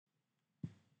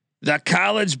The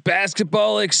College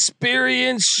Basketball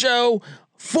Experience Show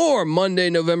for Monday,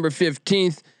 November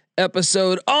 15th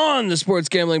episode on the Sports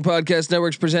Gambling Podcast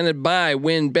Networks presented by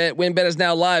WynnBET. WynnBET is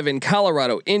now live in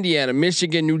Colorado, Indiana,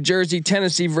 Michigan, New Jersey,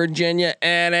 Tennessee, Virginia,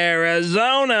 and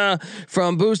Arizona.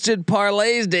 From boosted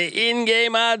parlays to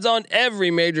in-game odds on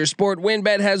every major sport,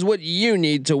 WynnBET has what you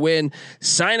need to win.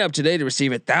 Sign up today to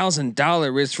receive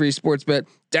 $1,000 risk-free sports bet.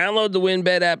 Download the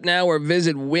WynnBET app now or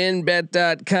visit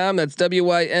wynnbet.com. That's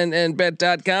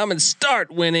WYNNBet.com and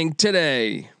start winning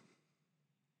today.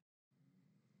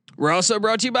 We're also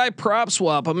brought to you by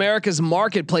PropSwap, America's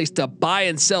marketplace to buy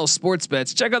and sell sports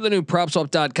bets. Check out the new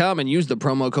PropSwap.com and use the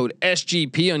promo code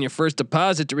SGP on your first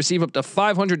deposit to receive up to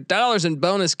 $500 in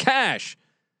bonus cash.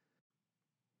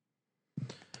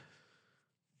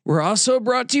 We're also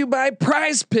brought to you by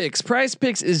PrizePicks.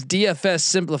 PrizePicks is DFS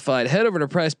simplified. Head over to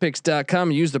PrizePicks.com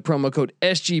and use the promo code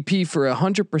SGP for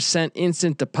 100%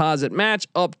 instant deposit match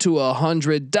up to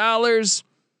 $100.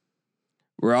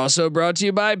 We're also brought to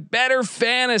you by Better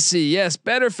Fantasy. Yes,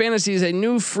 Better Fantasy is a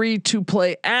new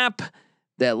free-to-play app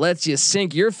that lets you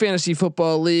sync your fantasy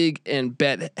football league and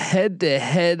bet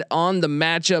head-to-head on the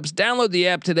matchups. Download the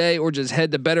app today or just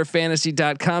head to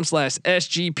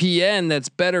betterfantasy.com/SGPN. That's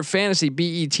Better Fantasy,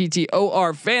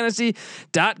 BETTOR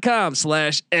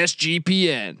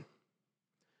fantasy.com/SGPN.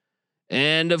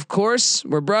 And of course,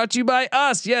 we're brought to you by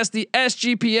us. Yes, the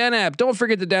SGPN app. Don't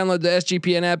forget to download the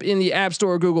SGPN app in the App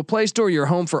Store or Google Play Store. Your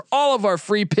home for all of our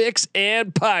free picks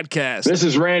and podcasts. This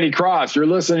is Randy Cross. You're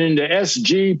listening to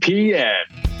SGPN.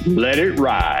 Let it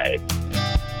ride.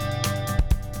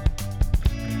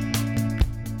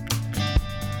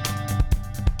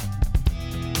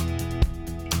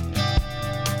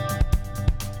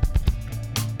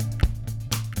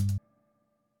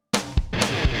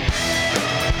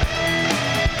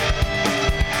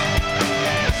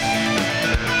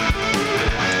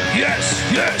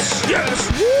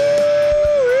 Yes.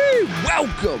 Woo!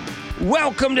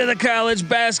 Welcome to the College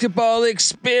Basketball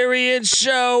Experience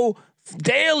Show,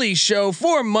 daily show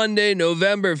for Monday,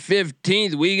 November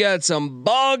 15th. We got some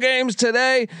ball games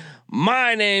today.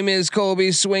 My name is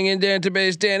Colby Swinging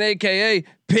Database Dan, aka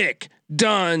Pick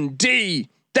Dundee.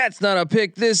 That's not a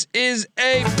pick. This is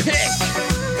a pick,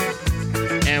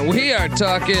 and we are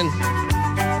talking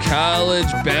college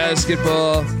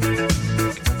basketball.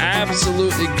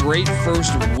 Absolutely great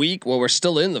first week. Well, we're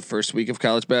still in the first week of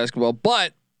college basketball,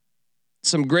 but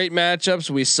some great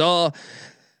matchups. We saw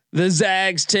the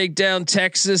Zags take down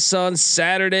Texas on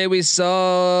Saturday. We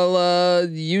saw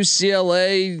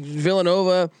UCLA,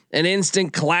 Villanova, an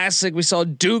instant classic. We saw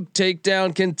Duke take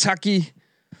down Kentucky,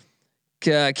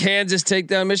 Kansas take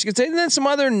down Michigan State, and then some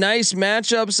other nice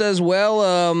matchups as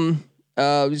well.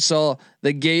 We saw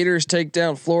the Gators take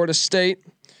down Florida State.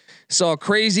 Saw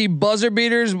crazy buzzer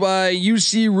beaters by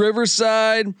UC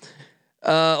Riverside,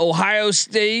 Ohio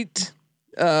State,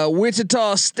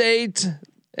 Wichita State,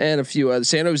 and a few others.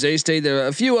 San Jose State. There are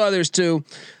a few others too.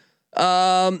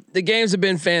 The games have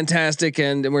been fantastic,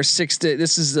 and we're 6 days.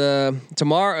 This is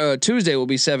tomorrow. Tuesday will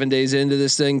be 7 days into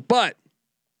this thing, but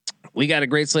we got a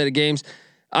great slate of games.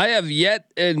 I have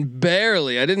yet and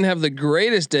barely. I didn't have the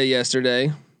greatest day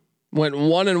yesterday. Went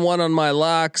 1-1 on my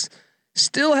locks.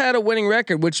 Still had a winning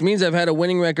record, which means I've had a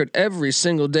winning record every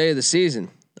single day of the season.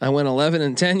 I went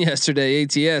 11-10 yesterday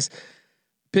ATS,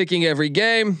 picking every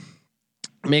game.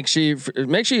 Make sure you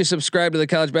subscribe to the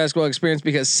College Basketball Experience,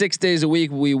 because 6 days a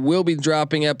week we will be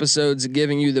dropping episodes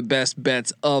giving you the best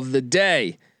bets of the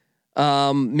day.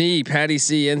 Me, Patty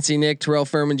C, NC Nick, Terrell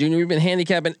Furman Jr. We've been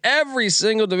handicapping every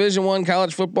single Division I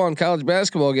college football and college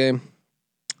basketball game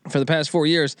for the past 4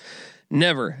 years.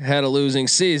 Never had a losing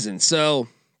season. So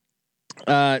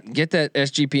get that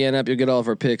SGPN app. You'll get all of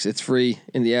our picks. It's free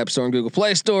in the App Store and Google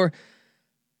Play Store.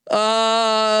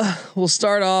 We'll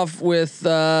start off with,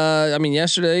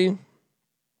 yesterday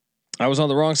I was on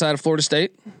the wrong side of Florida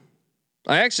State.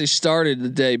 I actually started the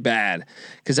day bad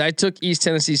because I took East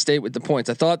Tennessee State with the points.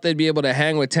 I thought they'd be able to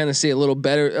hang with Tennessee a little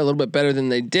bit better than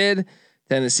they did.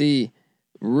 Tennessee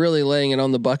really laying it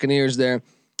on the Buccaneers there.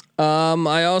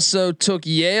 I also took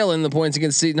Yale in the points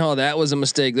against Seton Hall. That was a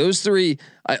mistake. Those three,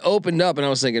 I opened up and I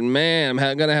was thinking, man, I'm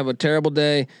going to have a terrible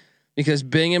day because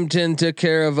Binghamton took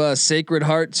care of Sacred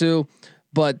Heart too.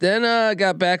 But then I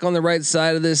got back on the right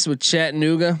side of this with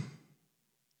Chattanooga.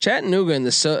 Chattanooga in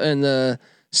the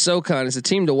SoCon is a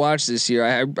team to watch this year.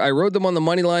 I rode them on the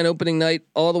money line opening night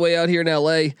all the way out here in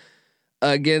LA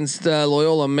against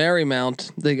Loyola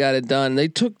Marymount. They got it done. They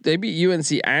beat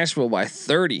UNC Asheville by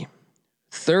 30.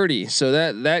 So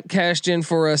that cashed in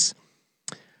for us.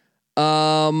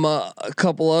 A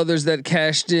couple others that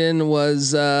cashed in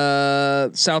was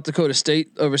South Dakota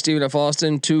State over Stephen F.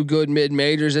 Austin. Two good mid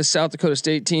majors. This South Dakota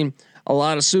State team, a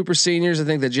lot of super seniors. I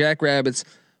think the Jackrabbits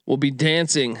will be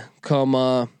dancing come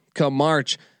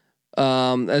March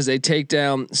as they take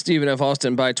down Stephen F.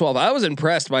 Austin by 12. I was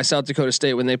impressed by South Dakota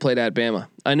State when they played at Bama.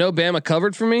 I know Bama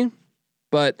covered for me,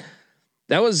 but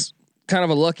that was kind of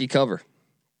a lucky cover.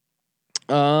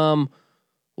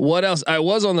 What else? I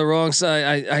was on the wrong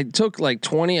side. I took like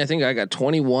 20. I think I got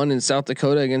 21 in South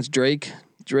Dakota against Drake.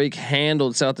 Drake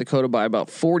handled South Dakota by about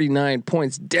 49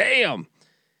 points. Damn.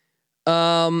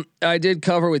 I did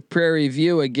cover with Prairie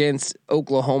View against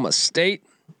Oklahoma State.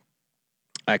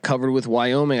 I covered with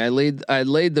Wyoming. I laid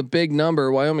the big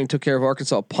number. Wyoming took care of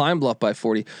Arkansas Pine Bluff by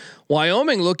 40.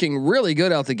 Wyoming looking really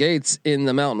good out the gates in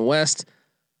the Mountain West.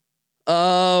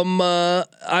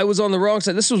 I was on the wrong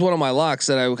side. This was one of my locks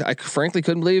that I frankly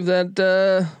couldn't believe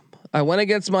that I went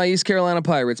against my East Carolina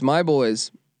Pirates, my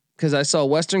boys, because I saw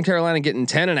Western Carolina getting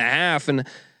 10.5, and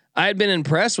I had been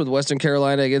impressed with Western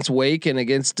Carolina against Wake and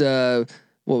against Ball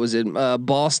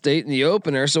State in the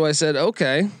opener. So I said,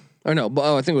 okay, or no,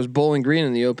 I think it was Bowling Green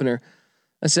in the opener.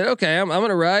 I said, okay, I'm going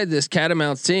to ride this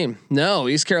Catamounts team. No,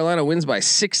 East Carolina wins by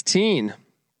 16.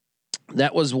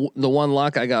 That was the one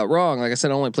lock I got wrong. Like I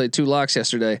said, I only played 2 locks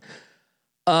yesterday.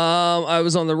 I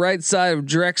was on the right side of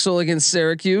Drexel against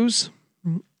Syracuse.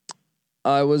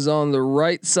 I was on the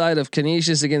right side of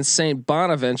Canisius against St.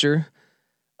 Bonaventure.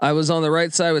 I was on the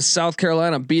right side with South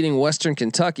Carolina beating Western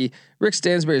Kentucky. Rick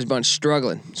Stansbury's bunch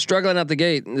struggling out the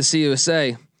gate in the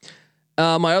CUSA.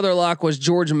 My other lock was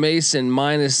George Mason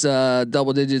minus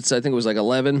double digits. I think it was like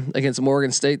 11 against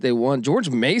Morgan State. They won. George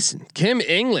Mason, Kim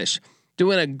English,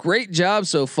 doing a great job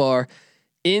so far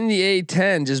in the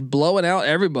A10, just blowing out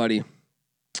everybody.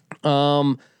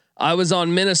 I was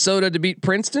on Minnesota to beat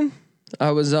Princeton.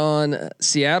 I was on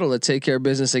Seattle to take care of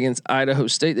business against Idaho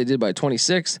State. They did by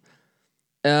 26.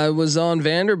 I was on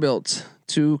Vanderbilt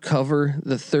to cover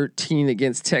the 13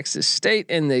 against Texas State,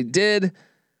 and they did.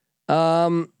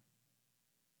 I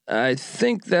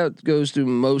think that goes through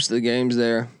most of the games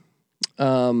there.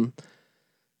 That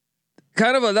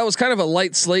was kind of a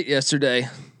light slate yesterday.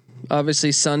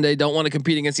 Obviously Sunday, don't want to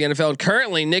compete against the NFL. And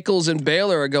currently Nichols and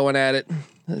Baylor are going at it.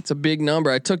 It's a big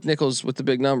number. I took Nichols with the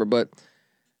big number, but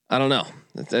I don't know.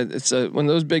 It's when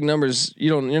those big numbers,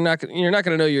 you're not going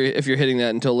to know if you're hitting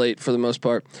that until late for the most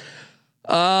part.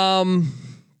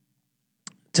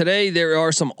 Today there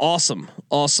are some awesome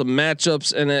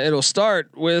matchups, and it'll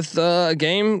start with a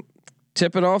game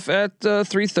tipping off at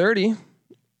 3:30.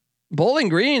 Bowling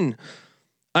Green.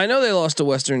 I know they lost to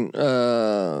Western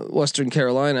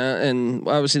Carolina, and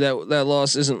obviously that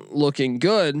loss isn't looking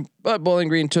good. But Bowling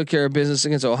Green took care of business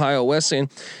against Ohio Wesleyan,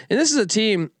 and this is a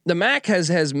team the MAC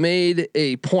has made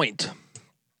a point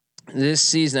this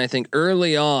season. I think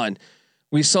early on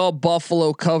we saw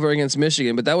Buffalo cover against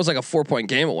Michigan, but that was like a 4-point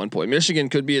game at one point. Michigan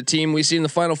could be a team we see in the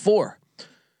Final Four.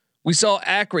 We saw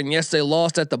Akron. Yes, they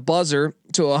lost at the buzzer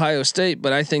to Ohio State,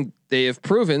 but I think they have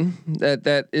proven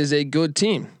that is a good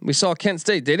team. We saw Kent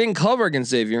State. They didn't cover against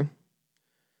Xavier,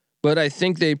 but I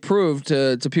think they proved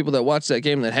to people that watched that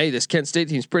game that, hey, this Kent State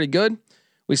team's pretty good.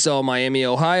 We saw Miami,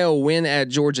 Ohio win at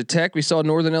Georgia Tech. We saw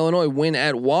Northern Illinois win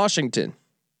at Washington.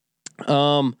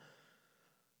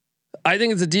 I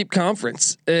think it's a deep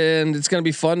conference, and it's going to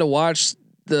be fun to watch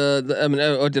did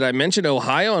I mention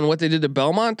Ohio and what they did to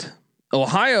Belmont?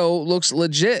 Ohio looks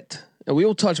legit, and we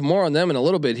will touch more on them in a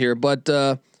little bit here, but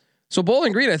so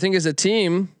Bowling Green, I think, is a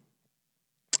team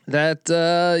that,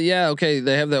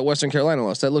 they have that Western Carolina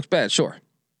loss. That looks bad. Sure.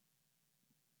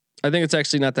 I think it's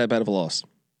actually not that bad of a loss.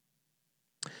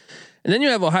 And then you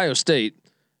have Ohio State,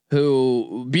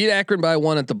 who beat Akron by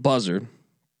 1 at the buzzer.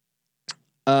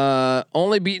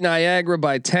 Only beat Niagara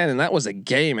by 10. And that was a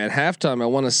game at halftime. I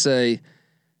want to say,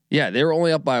 they were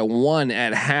only up by 1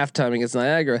 at halftime against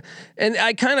Niagara. And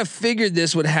I kind of figured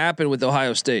this would happen with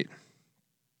Ohio State.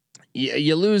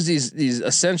 You lose these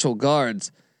essential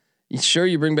guards. Sure,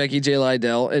 you bring back EJ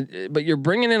Liddell, but you're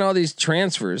bringing in all these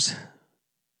transfers,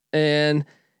 and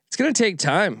it's going to take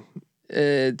time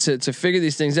to figure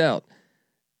these things out.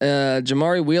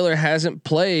 Jamari Wheeler hasn't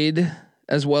played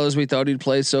as well as we thought he'd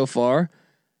play so far,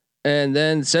 and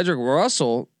then Cedric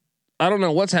Russell. I don't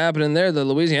know what's happening there. The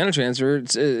Louisiana transfer.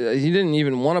 He didn't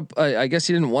even want to. I guess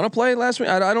he didn't want to play last week.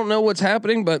 I don't know what's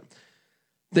happening, but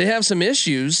they have some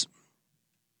issues.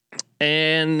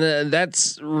 And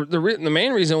that's the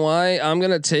main reason why I'm going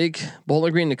to take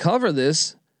Bowling Green to cover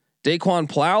this. Daquan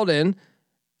Plowden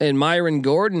and Myron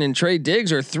Gordon and Trey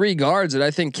Diggs are 3 guards that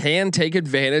I think can take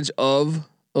advantage of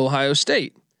Ohio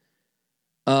State.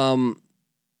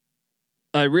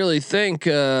 I really think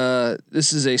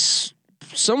this is a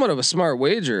somewhat of a smart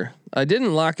wager. I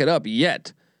didn't lock it up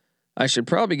yet. I should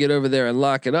probably get over there and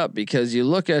lock it up because you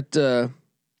look at you're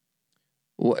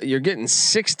getting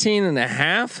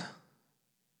 16.5.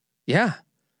 Yeah.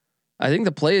 I think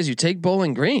the play is you take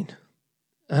Bowling Green.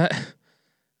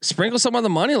 Sprinkle some on the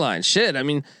money line. Shit. I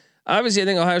mean, obviously I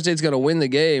think Ohio State's going to win the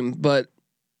game, but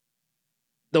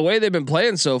the way they've been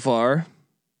playing so far.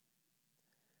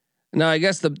 Now, I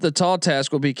guess the tall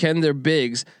task will be, can their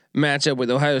bigs match up with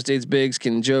Ohio State's bigs?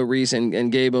 Can Joe Reese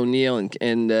and Gabe O'Neill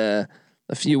and a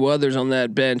few others on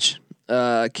that bench,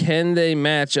 can they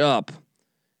match up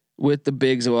with the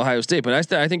bigs of Ohio State?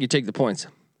 But I think you take the points.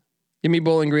 Give me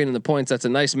Bowling Green and the points. That's a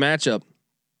nice matchup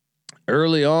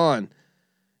early on.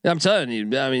 I'm telling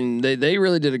you, I mean, they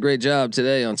really did a great job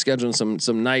today on scheduling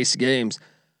some nice games.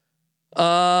 We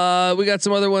got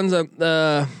some other ones.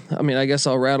 I mean, I guess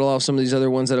I'll rattle off some of these other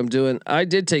ones that I'm doing. I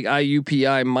did take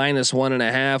IUPI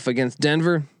 -1.5 against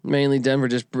Denver. Mainly Denver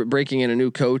just breaking in a new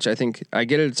coach. I think I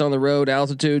get it. It's on the road,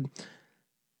 altitude.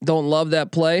 Don't love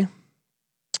that play,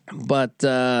 but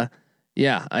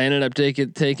yeah, I ended up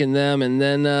taking them. And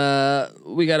then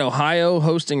we got Ohio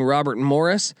hosting Robert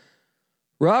Morris.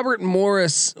 Robert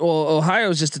Morris. Well, Ohio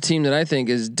is just a team that I think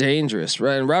is dangerous,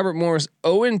 right? And Robert Morris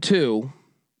 0-2.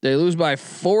 They lose by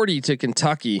 40 to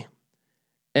Kentucky,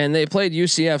 and they played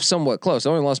UCF somewhat close. They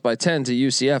only lost by 10 to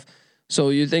UCF. So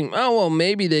you think, oh, well,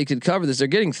 maybe they could cover this. They're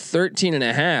getting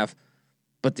 13.5,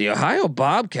 but the Ohio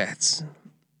Bobcats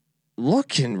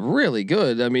looking really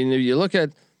good. I mean, if you look at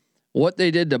what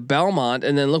they did to Belmont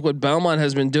and then look what Belmont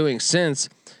has been doing since.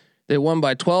 They won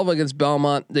by 12 against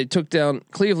Belmont. They took down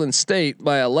Cleveland State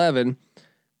by 11.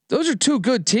 Those are two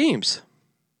good teams.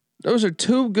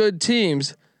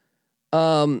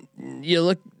 You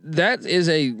look, that is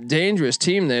a dangerous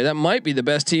team there. That might be the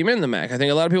best team in the MAC. I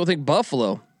think a lot of people think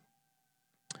Buffalo.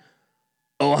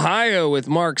 Ohio with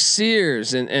Mark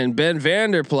Sears and Ben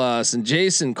Vanderplas and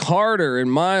Jason Carter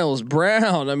and Miles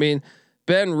Brown. I mean,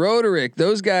 Ben Roderick,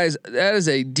 those guys, that is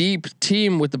a deep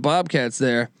team with the Bobcats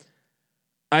there.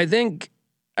 I think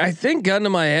gun to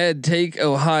my head, take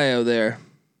Ohio there.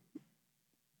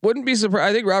 Wouldn't be surprised.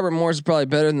 I think Robert Morris is probably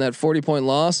better than that 40-point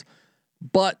loss.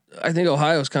 But I think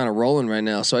Ohio's kind of rolling right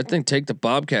now, so I think take the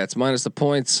Bobcats minus the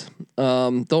points.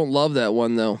 Don't love that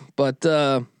one though. But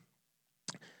how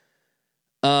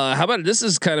about it? This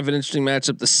is kind of an interesting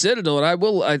matchup. The Citadel, and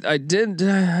I did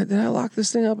I lock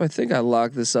this thing up? I think I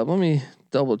locked this up. Let me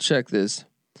double check this.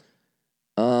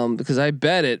 Because I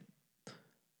bet it.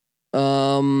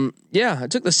 Yeah, I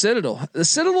took the Citadel. The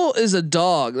Citadel is a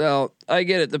dog. Now I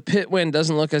get it. The Pitt win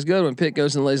doesn't look as good when Pitt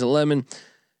goes and lays a lemon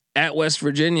at West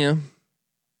Virginia.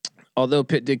 Although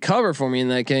Pitt did cover for me in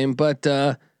that game, but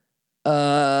I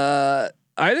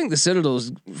think the Citadel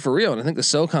is for real, and I think the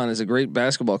SoCon is a great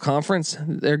basketball conference.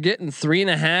 They're getting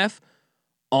 3.5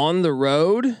 on the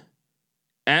road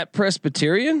at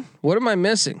Presbyterian. What am I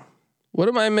missing?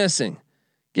 Give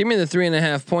me the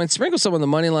 3.5 points. Sprinkle some on the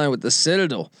money line with the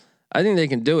Citadel. I think they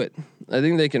can do it. I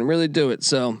think they can really do it.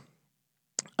 So,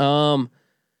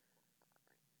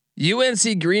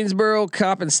 UNC Greensboro,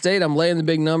 Coppin State. I'm laying the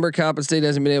big number. Coppin State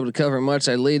hasn't been able to cover much.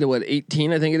 I laid at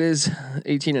 18, I think it is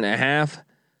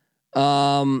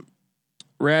 18.5.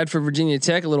 Radford, Virginia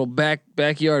Tech, a little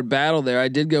backyard battle there. I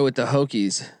did go with the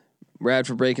Hokies.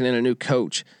 Radford breaking in a new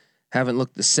coach. Haven't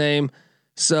looked the same.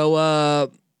 So,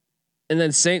 and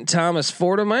then St. Thomas,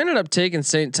 Fordham. I ended up taking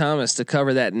St. Thomas to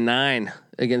cover that 9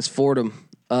 against Fordham.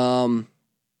 Penn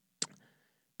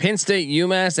State,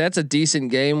 UMass. That's a decent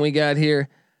game we got here.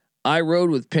 I rode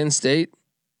with Penn State.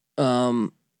 They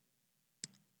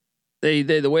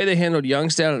the way they handled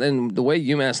Youngstown and the way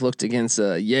UMass looked against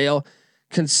Yale,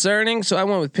 concerning. So I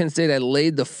went with Penn State. I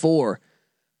laid the 4.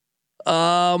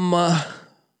 What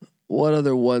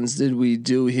other ones did we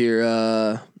do here?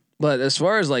 But as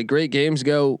far as like great games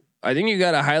go, I think you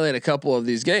got to highlight a couple of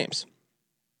these games.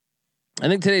 I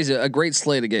think today's a great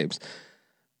slate of games.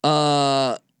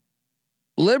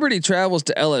 Liberty travels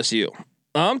to LSU.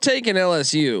 I'm taking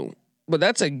LSU, but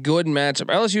that's a good matchup.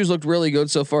 LSU's looked really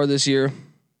good so far this year,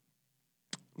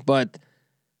 but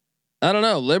I don't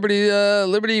know.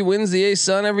 Liberty wins the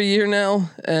A-Sun every year now,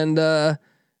 and they're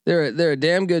a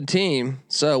damn good team.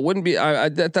 So it wouldn't be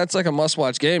that's like a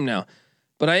must-watch game now.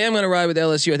 But I am going to ride with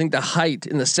LSU. I think the height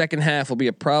in the second half will be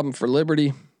a problem for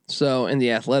Liberty. So and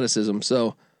the athleticism.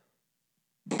 So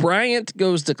Bryant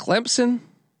goes to Clemson.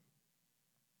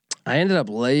 I ended up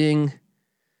laying.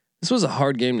 This was a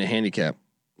hard game to handicap.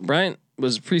 Bryant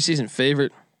was a preseason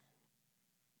favorite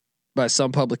by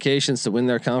some publications to win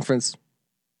their conference.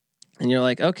 And you're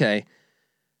like, okay,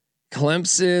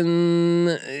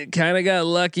 Clemson kind of got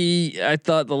lucky. I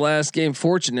thought the last game,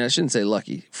 fortunate. I shouldn't say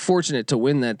lucky, fortunate to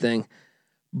win that thing,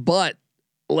 but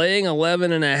laying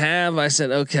 11.5, I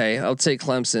said, okay, I'll take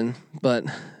Clemson, but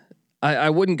I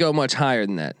wouldn't go much higher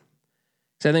than that.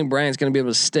 So I think Bryant's going to be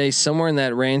able to stay somewhere in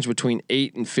that range between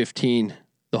 8 and 15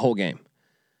 the whole game.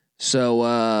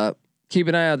 So keep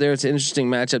an eye out there. It's an interesting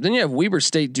matchup. Then you have Weber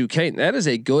State Duquesne. That is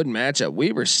a good matchup.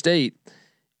 Weber State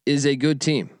is a good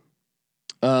team.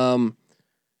 They're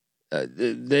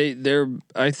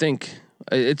I think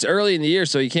it's early in the year,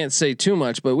 so you can't say too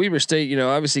much. But Weber State,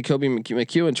 obviously Kobe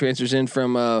McEwen transfers in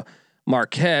from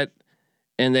Marquette,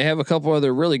 and they have a couple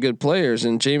other really good players,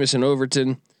 and Jamison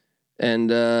Overton and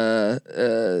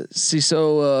Ciso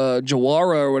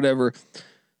Jawara or whatever.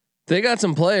 They got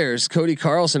some players. Cody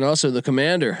Carlson, also the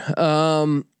commander.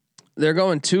 They're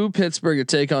going to Pittsburgh to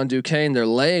take on Duquesne. They're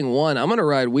laying 1. I'm going to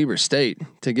ride Weber State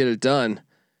to get it done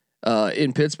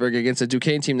in Pittsburgh against a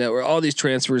Duquesne team that were all these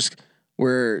transfers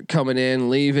were coming in,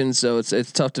 leaving. So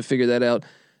it's tough to figure that out.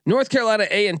 North Carolina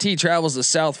A&T travels to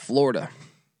South Florida.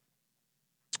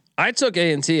 I took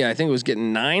A&T. I think it was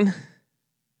getting 9.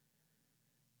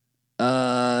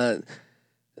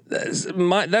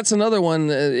 That's another one.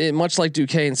 Much like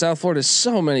Duquesne, South Florida has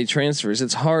so many transfers.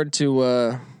 It's hard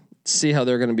to see how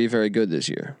they're going to be very good this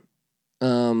year.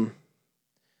 One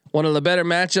of the better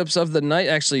matchups of the night,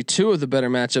 actually 2 of the better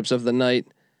matchups of the night.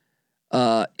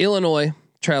 Illinois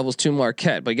travels to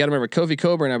Marquette, but you got to remember Kofi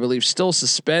Coburn, I believe, still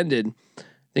suspended. I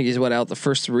think he's out the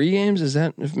first 3 games. Is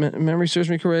that, if memory serves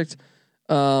me correct?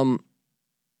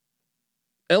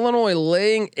 Illinois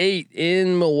laying 8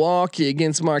 in Milwaukee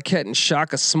against Marquette and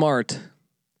Shaka Smart.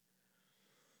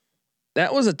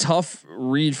 That was a tough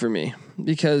read for me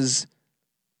because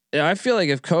I feel like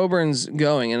if Coburn's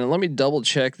going, and let me double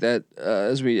check that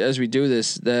as we do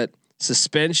this, that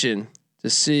suspension to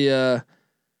see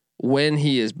when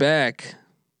he is back,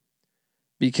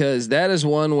 because that is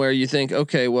one where you think,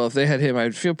 okay, well, if they had him,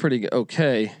 I'd feel pretty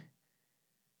okay.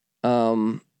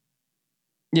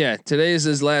 Yeah, today is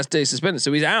his last day suspended,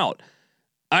 so he's out.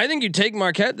 I think you take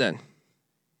Marquette then.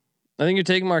 I think you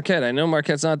take Marquette. I know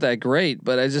Marquette's not that great,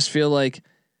 but I just feel like,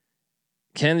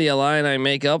 can the Illini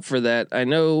make up for that? I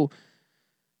know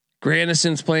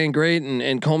Grandison's playing great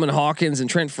and Coleman Hawkins and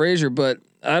Trent Frazier, but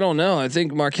I don't know. I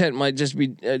think Marquette might just be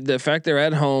the fact they're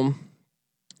at home.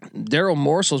 Daryl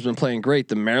Morsel's been playing great.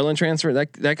 The Maryland transfer,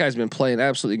 that guy's been playing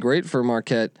absolutely great for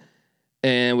Marquette.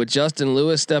 And with Justin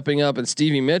Lewis stepping up and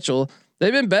Stevie Mitchell,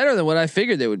 they've been better than what I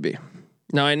figured they would be.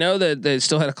 Now I know that they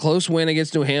still had a close win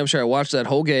against New Hampshire. I watched that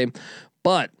whole game,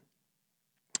 but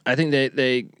I think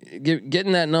they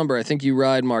getting that number. I think you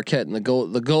ride Marquette and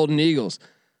the Golden Eagles.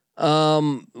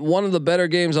 One of the better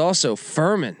games also,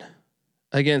 Furman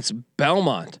against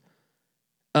Belmont.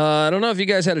 I don't know if you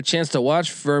guys had a chance to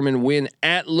watch Furman win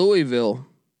at Louisville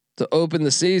to open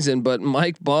the season, but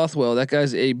Mike Bothwell, that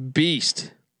guy's a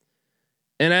beast,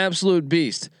 an absolute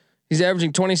beast. He's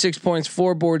averaging 26 points,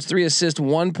 4 boards, 3 assists,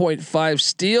 1.5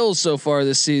 steals so far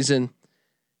this season.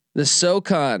 The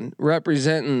SoCon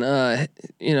representing,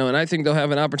 and I think they'll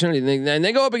have an opportunity. And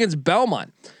they go up against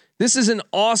Belmont. This is an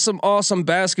awesome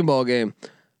basketball game.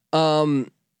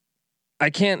 I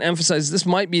can't emphasize, this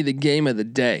might be the game of the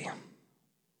day.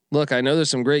 Look, I know there's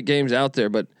some great games out there,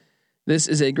 but this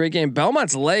is a great game.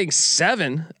 Belmont's laying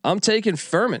 7. I'm taking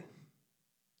Furman.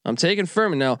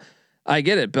 Now, I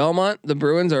get it. Belmont, the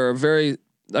Bruins are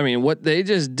what they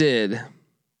just did.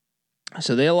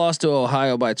 So they lost to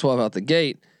Ohio by 12 out the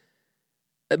gate,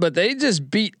 but they just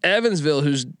beat Evansville,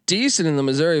 who's decent in the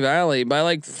Missouri Valley, by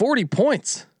like 40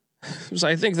 points. So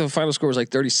I think the final score was like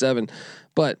 37,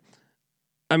 but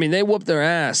they whooped their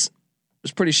ass. It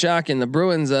was pretty shocking. The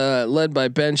Bruins, led by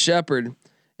Ben Shepherd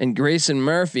and Grayson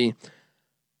Murphy,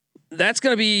 that's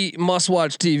going to be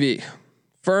must-watch TV.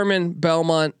 Furman,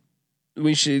 Belmont.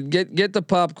 We should get the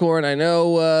popcorn. I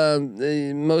know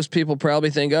most people probably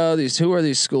think, who are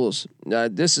these schools?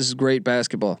 This is great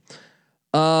basketball.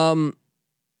 Lamar,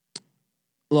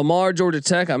 Georgia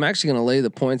Tech. I'm actually going to lay the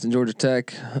points in Georgia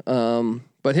Tech.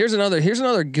 But here's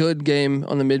another good game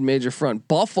on the mid-major front.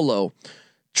 Buffalo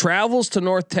travels to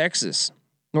North Texas.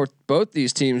 Both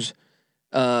these teams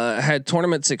had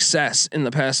tournament success in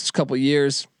the past couple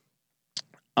years.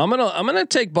 I'm gonna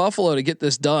take Buffalo to get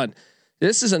this done.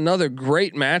 This is another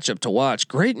great matchup to watch.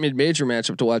 Great mid-major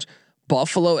matchup to watch.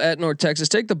 Buffalo at North Texas.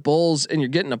 Take the Bulls, and you're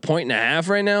getting 1.5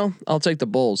 right now. I'll take the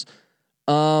Bulls.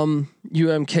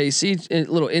 UMKC, a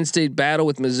little in-state battle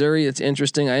with Missouri. It's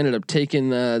interesting. I ended up taking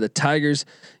the Tigers.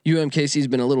 UMKC has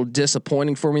been a little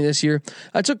disappointing for me this year.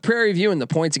 I took Prairie View in the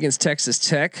points against Texas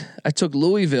Tech. I took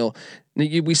Louisville.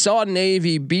 We saw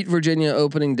Navy beat Virginia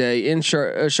opening day in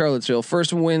Charlottesville.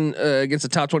 First win against a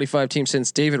top 25 team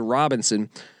since David Robinson.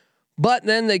 But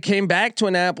then they came back to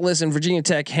Annapolis and Virginia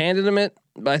Tech handed them it,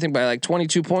 I think by like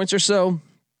 22 points or so.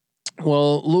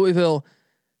 Well, Louisville,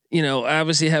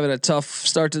 obviously having a tough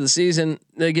start to the season.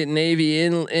 They get Navy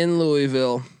in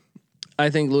Louisville. I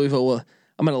think Louisville will.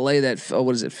 I'm going to lay that.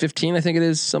 What is it? 15, I think it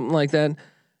is, something like that.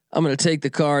 I'm going to take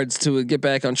the Cards to get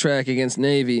back on track against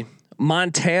Navy.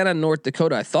 Montana, North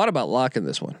Dakota. I thought about locking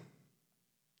this one.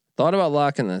 Not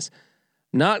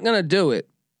going to do it,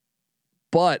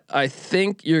 but I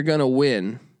think you're going to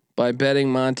win by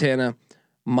betting Montana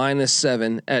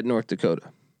 -7 at North Dakota. I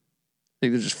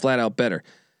think they're just flat out better.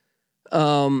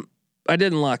 I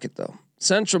didn't lock it though.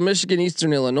 Central Michigan,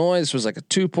 Eastern Illinois. This was like a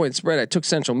 2-point spread. I took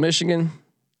Central Michigan.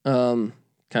 Kind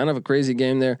of a crazy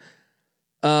game there.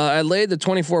 I laid the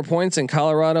 24 points in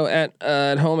Colorado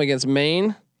at home against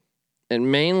Maine, and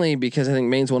mainly because I think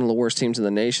Maine's one of the worst teams in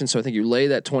the nation. So I think you lay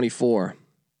that 24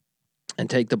 and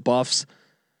take the Buffs.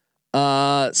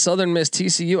 Southern Miss,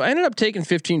 TCU. I ended up taking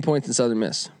 15 points in Southern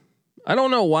Miss. I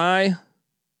don't know why.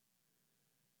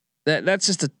 That's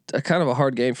just a kind of a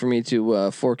hard game for me to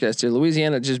forecast here.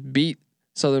 Louisiana just beat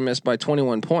Southern Miss by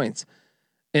 21 points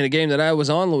in a game that I was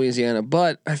on Louisiana,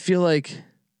 but I feel like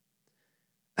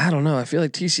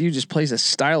TCU just plays a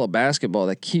style of basketball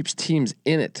that keeps teams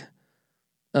in it.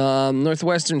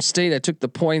 Northwestern State, I took the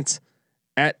points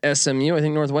at SMU. I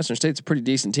think Northwestern State's a pretty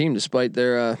decent team, despite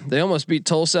their they almost beat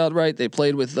Tulsa outright. They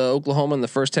played with Oklahoma in the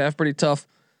first half, pretty tough.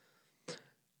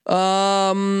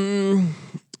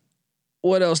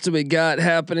 What else do we got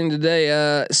happening today?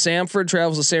 Samford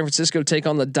travels to San Francisco to take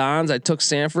on the Dons. I took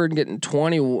Samford getting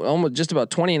 20, almost just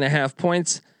about 20.5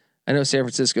 points. I know San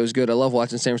Francisco is good. I love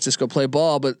watching San Francisco play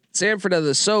ball, but Samford out of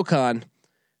the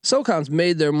SoCon's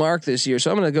made their mark this year.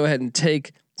 So I'm going to go ahead and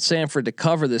take Samford to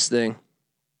cover this thing.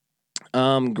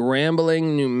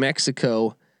 Grambling, New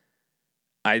Mexico.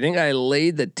 I think I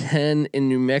laid the 10 in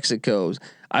New Mexico.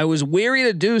 I was weary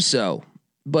to do so,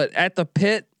 but at the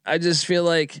pit, I just feel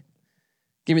like,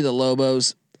 give me the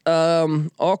Lobos.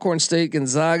 Alcorn State,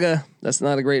 Gonzaga. That's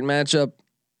not a great matchup.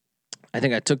 I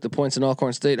think I took the points in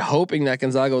Alcorn State, hoping that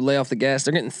Gonzaga would lay off the gas.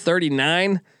 They're getting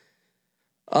 39.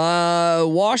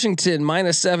 Washington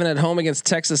 -7 at home against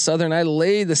Texas Southern. I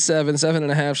laid the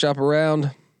 7.5. Shop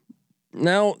around.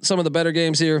 Now some of the better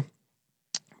games here.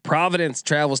 Providence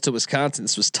travels to Wisconsin.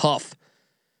 This was tough.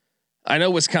 I know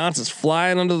Wisconsin's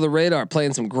flying under the radar,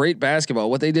 playing some great basketball.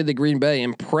 What they did to Green Bay,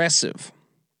 impressive.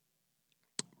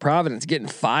 Providence getting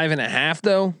 5.5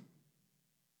 though.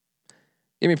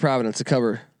 Give me Providence to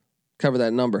cover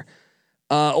that number.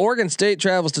 Oregon State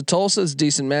travels to Tulsa. It's a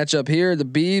decent matchup here. The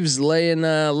Beavs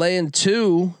laying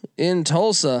 2 in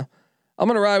Tulsa. I'm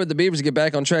going to ride with the Beavs to get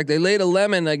back on track. They laid a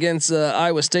lemon against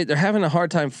Iowa State. They're having a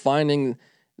hard time finding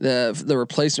the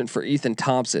replacement for Ethan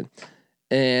Thompson.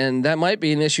 And that might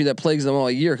be an issue that plagues them all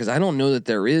year, because I don't know that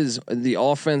there is the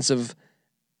offensive,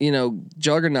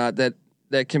 juggernaut that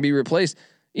can be replaced.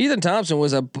 Ethan Thompson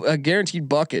was a guaranteed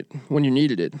bucket when you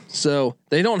needed it. So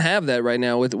they don't have that right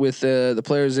now with the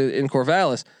players in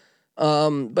Corvallis.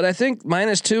 But I think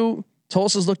 -2,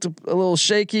 Tulsa's looked a little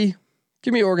shaky.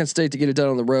 Give me Oregon State to get it done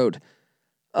on the road.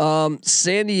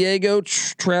 San Diego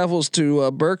travels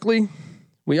to Berkeley.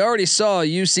 We already saw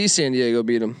UC San Diego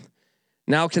beat them.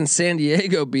 Now can San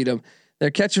Diego beat them?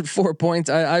 They're catching 4 points.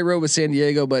 I rode with San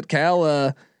Diego, but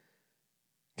Cal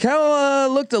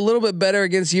looked a little bit better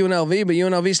against UNLV, but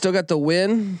UNLV still got the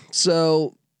win.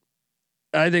 So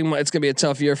I think it's going to be a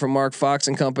tough year for Mark Fox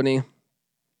and company.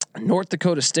 North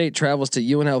Dakota State travels to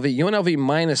UNLV. UNLV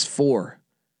 -4.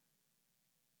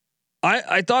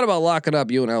 I thought about locking up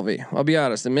UNLV. I'll be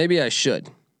honest, and maybe I should.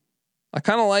 I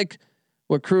kind of like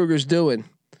what Kruger's doing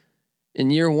in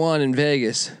year 1 in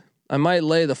Vegas. I might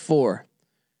lay the 4.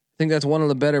 I think that's one of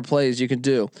the better plays you can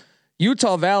do.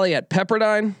 Utah Valley at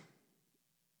Pepperdine.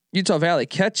 Utah Valley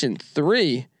catching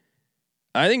 3.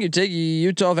 I think you take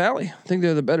Utah Valley. I think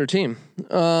they're the better team.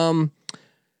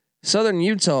 Southern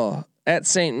Utah at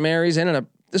St. Mary's.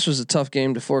 This was a tough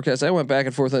game to forecast. I went back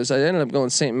and forth. I ended up going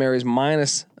St. Mary's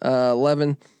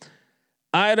 -11.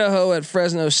 Idaho at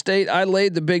Fresno State. I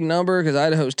laid the big number because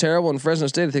Idaho's terrible, and Fresno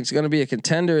State I think is going to be a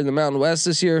contender in the Mountain West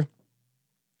this year.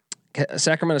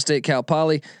 Sacramento State, Cal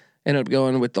Poly. Ended up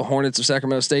going with the Hornets of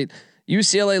Sacramento State.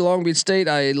 UCLA, Long Beach State.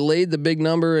 I laid the big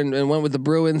number and went with the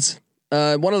Bruins.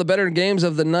 One of the better games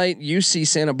of the night. UC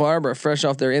Santa Barbara, fresh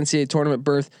off their NCAA tournament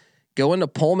berth, go into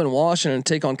Pullman, Washington, and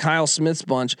take on Kyle Smith's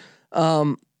bunch.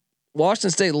 Washington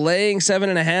State laying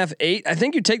 7.5, 8. I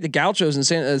think you take the Gauchos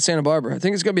in Santa Barbara. I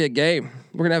think it's going to be a game.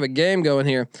 We're going to have a game going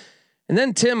here. And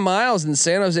then Tim Miles in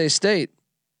San Jose State,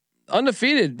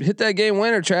 undefeated, hit that game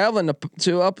winner, traveling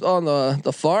to up on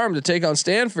the farm to take on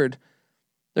Stanford.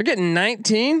 They're getting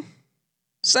 19.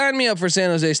 Sign me up for San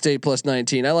Jose State plus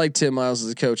 19. I like Tim Miles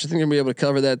as a coach. I think I'm gonna be able to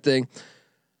cover that thing.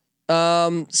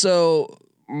 So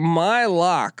my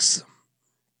locks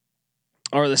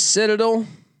are the Citadel,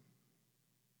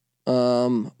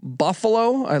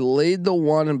 Buffalo. I laid the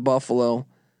 1 in Buffalo,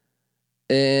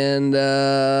 and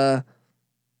I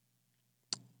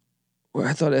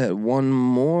thought I had one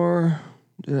more.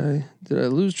 Did I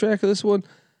lose track of this one?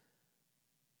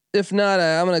 If not,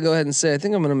 I'm gonna go ahead and say I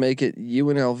think I'm gonna make it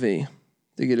UNLV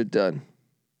to get it done.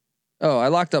 Oh, I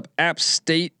locked up App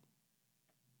State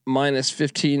minus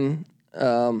 15.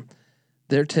 They're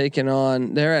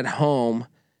at home,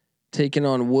 taking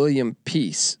on William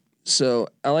Peace. So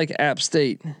I like App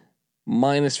State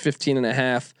minus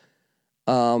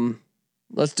 15.5.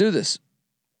 Let's do this.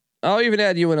 I'll even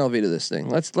add UNLV to this thing.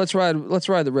 Let's ride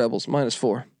the Rebels minus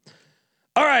 4.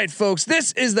 All right, folks,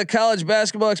 this is the College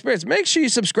Basketball Experience. Make sure you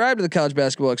subscribe to the College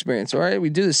Basketball Experience. All right, we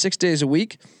do this 6 days a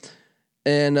week,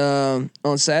 and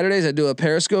on Saturdays I do a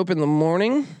Periscope in the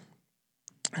morning,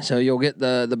 so you'll get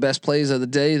the best plays of the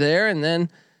day there, and then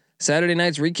Saturday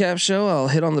night's recap show. I'll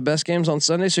hit on the best games on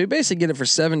Sunday, so you basically get it for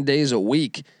 7 days a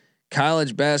week.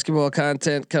 College basketball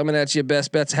content coming at you,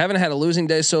 best bets. Haven't had a losing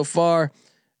day so far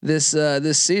this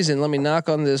season. Let me knock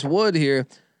on this wood here.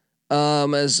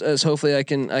 As hopefully I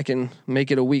can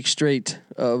make it a week straight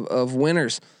of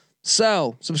winners.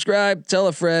 So subscribe, tell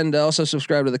a friend. Also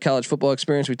subscribe to the College Football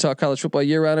Experience. We talk college football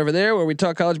year round over there, where we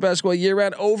talk college basketball year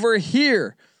round over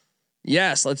here.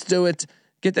 Yes, let's do it.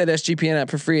 Get that SGPN app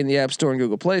for free in the App Store and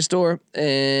Google Play Store.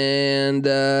 And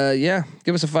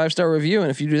give us a 5-star review.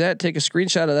 And if you do that, take a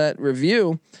screenshot of that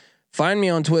review. Find me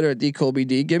on Twitter at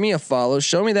DColbyD. Give me a follow.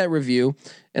 Show me that review,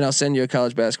 and I'll send you a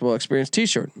College Basketball Experience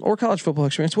T-shirt or College Football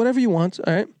Experience, whatever you want.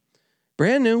 All right,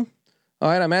 brand new. All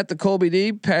right, I'm at the Colby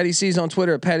D. Patty C's on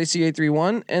Twitter at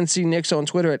PattyC831. NC Nick's on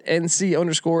Twitter at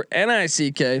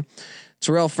NC_NICK.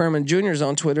 Terrell Furman Jr. is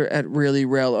on Twitter at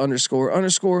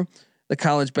ReallyRel__. The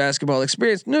College Basketball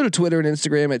Experience, new to Twitter and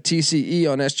Instagram at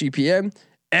TCE on SGPN.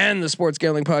 And the Sports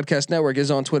Gambling Podcast Network is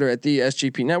on Twitter at the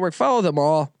SGP Network. Follow them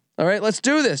all. All right, let's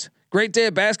do this. Great day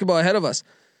of basketball ahead of us.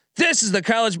 This is the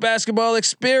College Basketball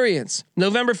Experience,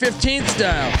 November 15th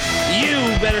style. You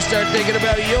better start thinking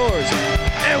about yours.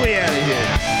 And we out of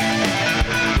here.